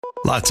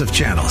Lots of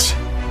channels,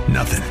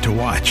 nothing to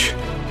watch,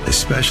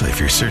 especially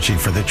if you're searching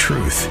for the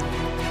truth.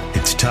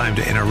 It's time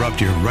to interrupt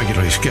your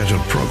regularly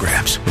scheduled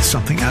programs with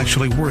something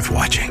actually worth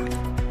watching.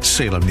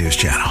 Salem News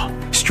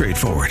Channel.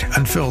 Straightforward,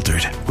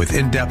 unfiltered, with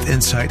in-depth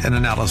insight and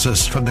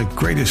analysis from the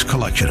greatest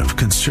collection of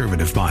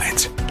conservative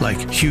minds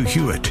like Hugh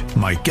Hewitt,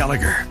 Mike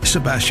Gallagher,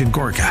 Sebastian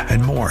Gorka,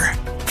 and more.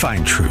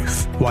 Find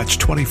truth. Watch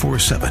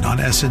 24/7 on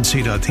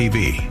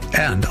snc.tv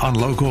and on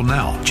Local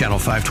Now, Channel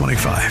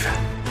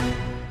 525.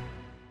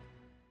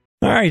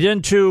 All right,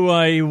 into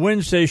a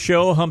Wednesday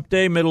show, hump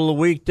day, middle of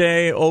the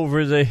weekday,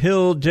 over the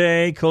hill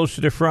day,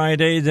 closer to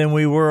Friday than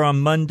we were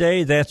on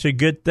Monday. That's a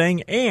good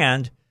thing,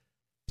 and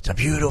it's a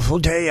beautiful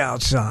day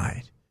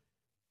outside.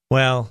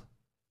 Well,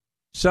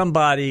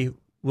 somebody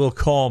will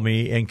call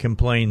me and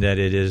complain that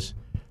it is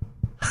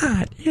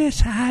hot. It's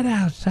hot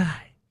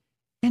outside,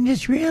 and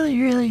it's really,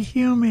 really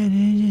humid.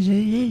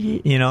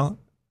 You know,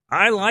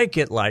 I like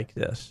it like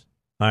this.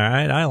 All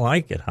right, I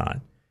like it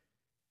hot.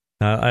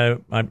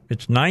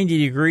 It's 90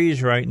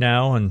 degrees right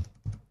now, and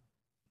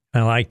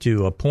I like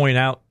to point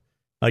out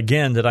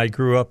again that I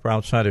grew up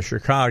outside of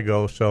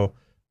Chicago, so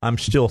I'm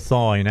still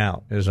thawing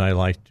out, as I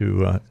like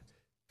to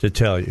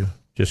tell you,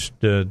 just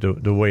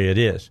the way it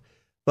is.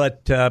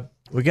 But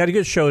we got a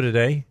good show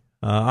today.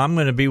 I'm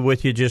going to be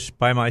with you just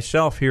by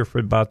myself here for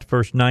about the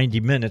first 90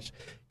 minutes.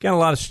 Got a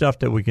lot of stuff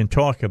that we can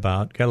talk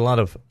about. Got a lot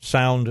of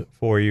sound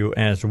for you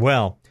as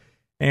well.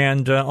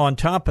 And on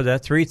top of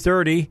that,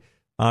 3:30.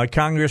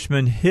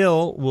 Congressman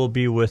Hill will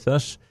be with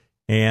us,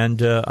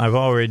 and I've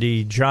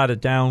already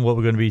jotted down what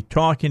we're going to be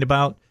talking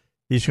about.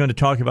 He's going to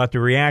talk about the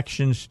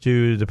reactions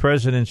to the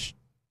president's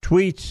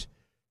tweets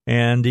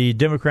and the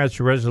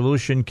Democrats'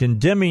 resolution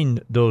condemning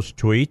those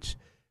tweets.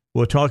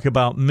 We'll talk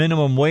about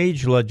minimum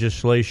wage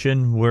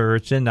legislation, where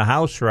it's in the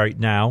House right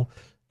now,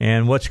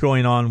 and what's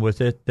going on with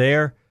it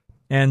there.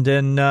 And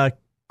then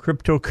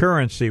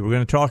cryptocurrency. We're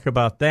going to talk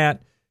about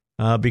that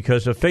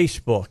because of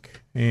Facebook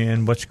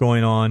and what's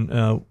going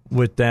on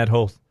with that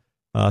whole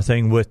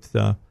thing with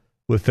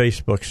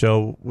Facebook.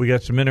 So we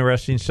got some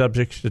interesting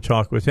subjects to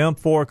talk with him.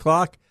 4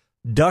 o'clock,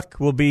 Duck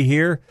will be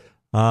here.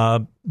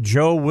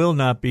 Joe will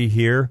not be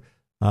here.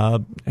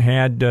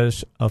 Had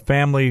a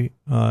family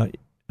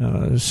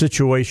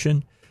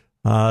situation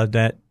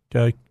that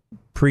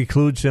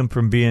precludes him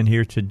from being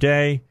here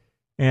today.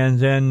 And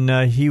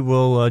then he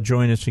will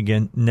join us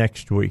again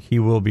next week. He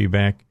will be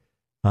back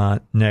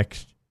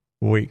next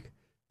week.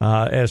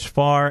 As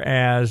far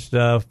as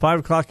the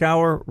 5 o'clock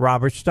hour,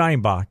 Robert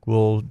Steinbach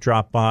will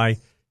drop by,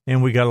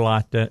 and we got a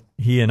lot that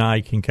he and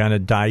I can kind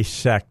of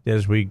dissect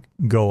as we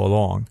go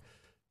along.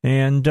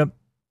 And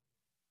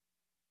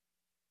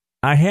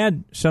I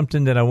had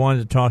something that I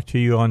wanted to talk to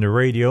you on the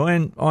radio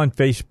and on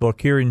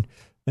Facebook here in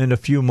a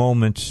few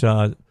moments.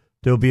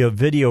 There'll be a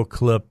video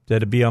clip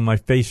that'll be on my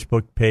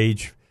Facebook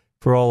page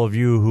for all of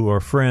you who are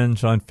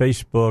friends on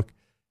Facebook.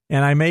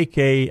 And I'm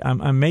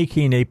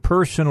making a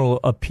personal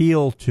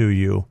appeal to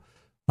you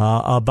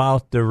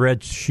about the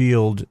Red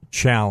Shield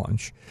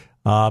Challenge.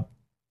 To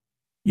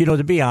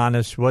be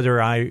honest,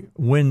 whether I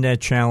win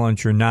that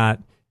challenge or not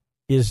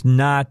is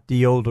not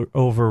the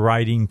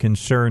overriding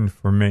concern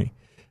for me.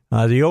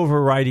 The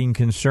overriding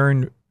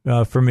concern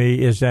for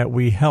me is that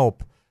we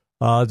help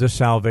the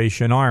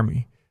Salvation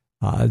Army.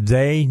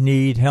 They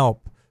need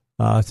help.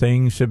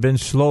 Things have been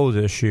slow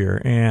this year,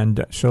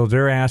 and so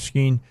they're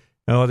asking.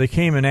 They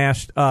came and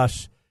asked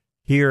us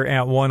here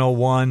at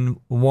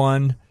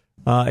 101.1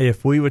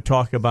 if we would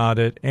talk about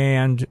it,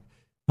 and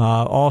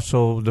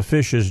also the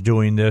Fish is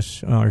doing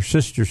this, our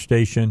sister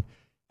station,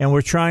 and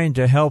we're trying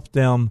to help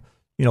them,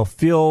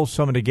 fill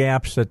some of the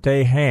gaps that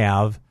they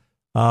have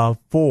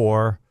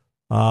for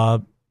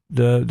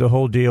the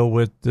whole deal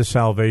with the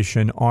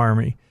Salvation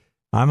Army.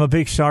 I'm a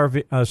big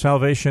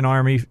Salvation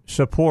Army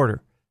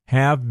supporter,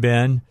 have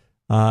been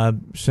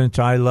since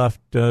I left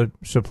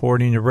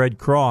supporting the Red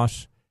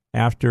Cross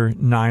after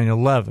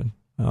 9/11.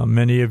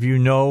 Many of you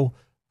know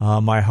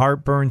my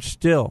heart burns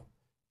still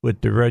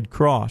with the Red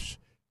Cross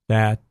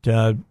that,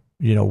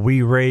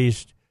 we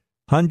raised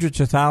hundreds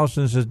of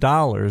thousands of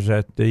dollars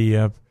at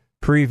the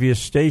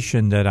previous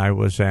station that I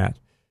was at.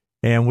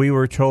 And we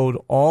were told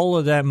all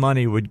of that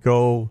money would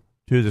go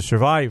to the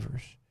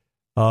survivors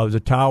of the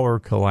tower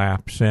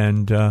collapse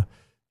and, for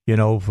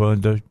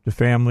the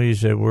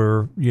families that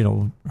were,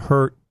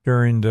 hurt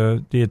during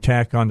the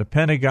attack on the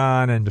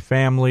Pentagon and the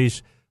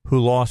families who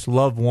lost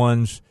loved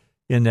ones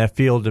in that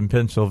field in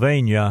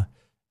Pennsylvania,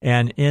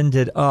 and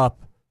ended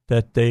up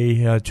that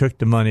they took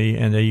the money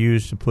and they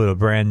used to put a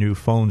brand new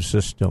phone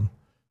system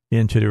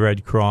into the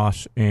Red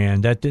Cross,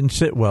 and that didn't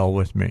sit well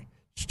with me.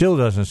 Still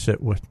doesn't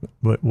sit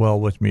well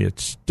with me. It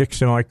sticks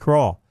in my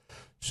craw.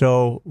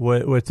 So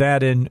with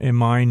that in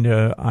mind,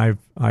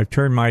 I've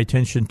turned my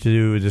attention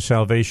to the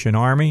Salvation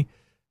Army.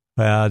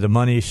 The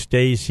money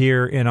stays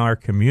here in our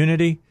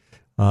community.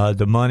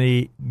 The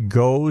money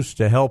goes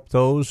to help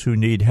those who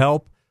need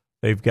help.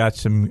 They've got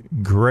some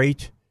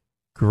great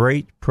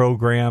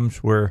programs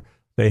where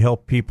they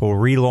help people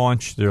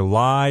relaunch their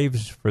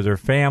lives for their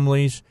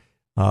families,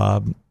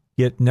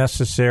 get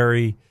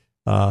necessary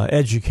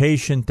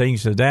education,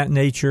 things of that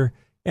nature.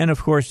 And,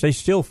 of course, they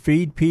still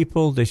feed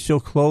people. They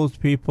still clothe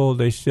people.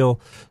 They still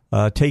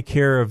take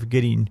care of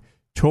getting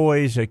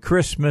toys at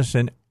Christmas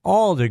and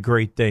all the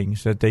great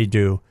things that they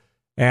do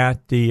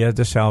at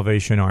the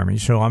Salvation Army.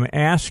 So I'm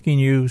asking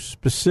you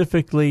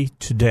specifically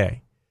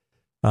today,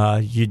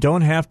 you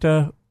don't have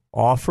to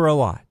offer a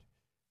lot.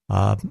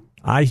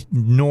 I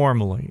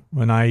normally,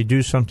 when I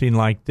do something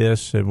like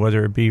this,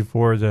 whether it be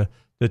for the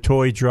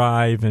toy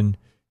drive and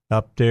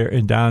up there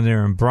and down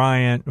there in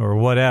Bryant or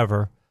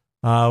whatever,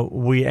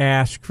 we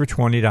ask for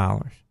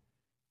 $20.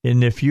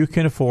 And if you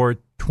can afford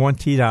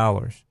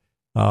 $20,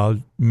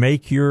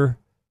 make your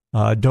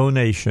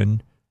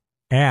donation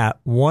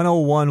at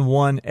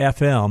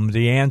 1011FM,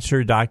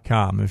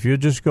 theanswer.com. If you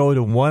just go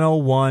to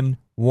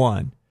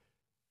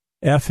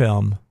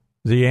 1011FM,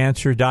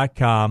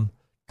 theanswer.com,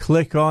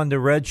 click on the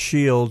red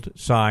shield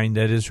sign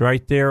that is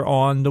right there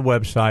on the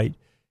website,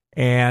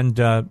 and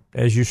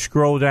as you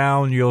scroll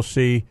down, you'll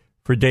see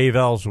for Dave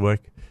Ellswick.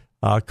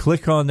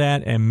 Click on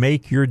that and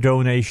make your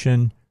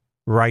donation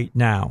right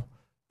now.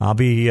 There'll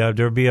be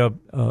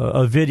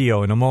a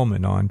video in a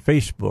moment on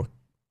Facebook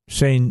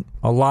saying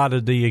a lot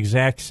of the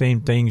exact same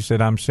things that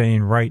I'm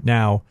saying right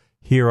now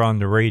here on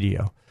the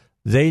radio.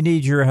 They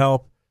need your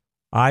help.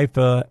 I've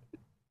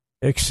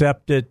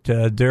accepted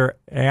they're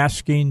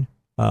asking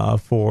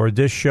for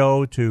this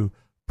show to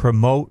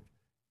promote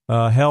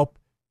help,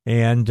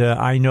 and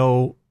I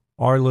know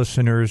our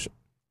listeners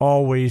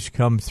always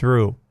come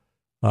through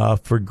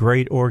for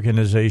great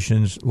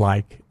organizations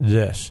like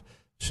this.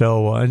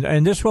 So,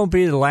 and this won't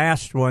be the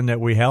last one that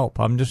we help.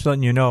 I'm just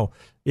letting you know,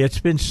 it's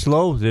been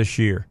slow this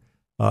year.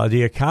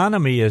 The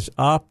economy is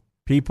up.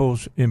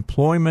 People's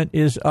employment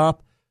is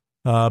up.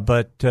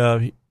 But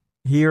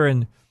here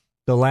in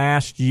the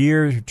last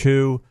year or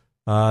two,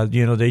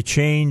 they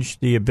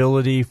changed the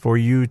ability for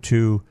you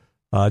to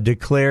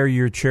declare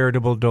your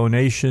charitable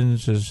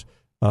donations as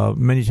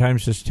many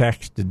times as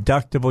tax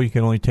deductible. You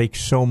can only take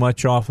so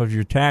much off of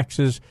your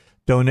taxes.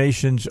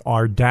 Donations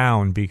are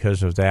down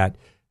because of that.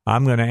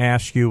 I'm going to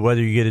ask you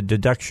whether you get a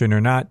deduction or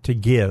not to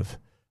give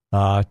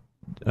to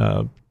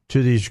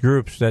these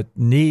groups that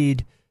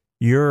need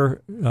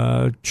your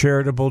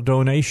charitable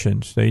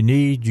donations. They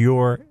need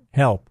your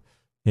help.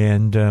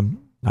 And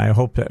I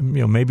hope that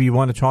maybe you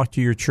want to talk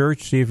to your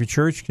church, see if your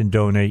church can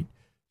donate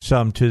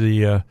some to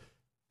the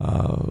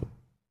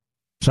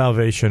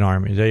Salvation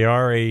Army. They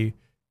are a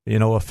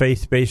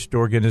faith-based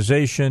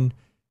organization.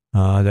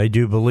 They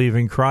do believe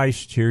in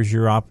Christ. Here's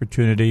your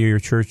opportunity, your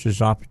church's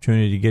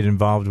opportunity to get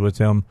involved with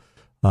them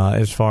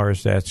as far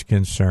as that's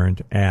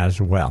concerned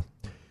as well.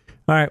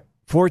 All right,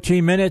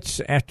 14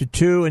 minutes after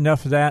 2.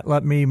 Enough of that.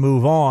 Let me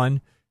move on.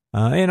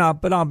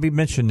 But I'll be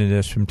mentioning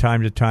this from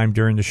time to time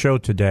during the show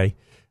today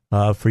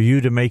for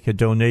you to make a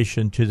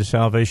donation to the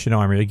Salvation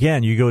Army.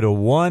 Again, you go to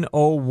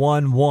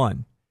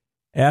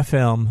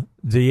 1011FM,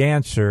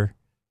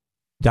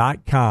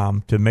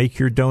 theanswer.com to make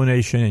your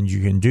donation, and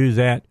you can do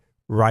that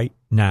right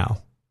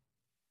now.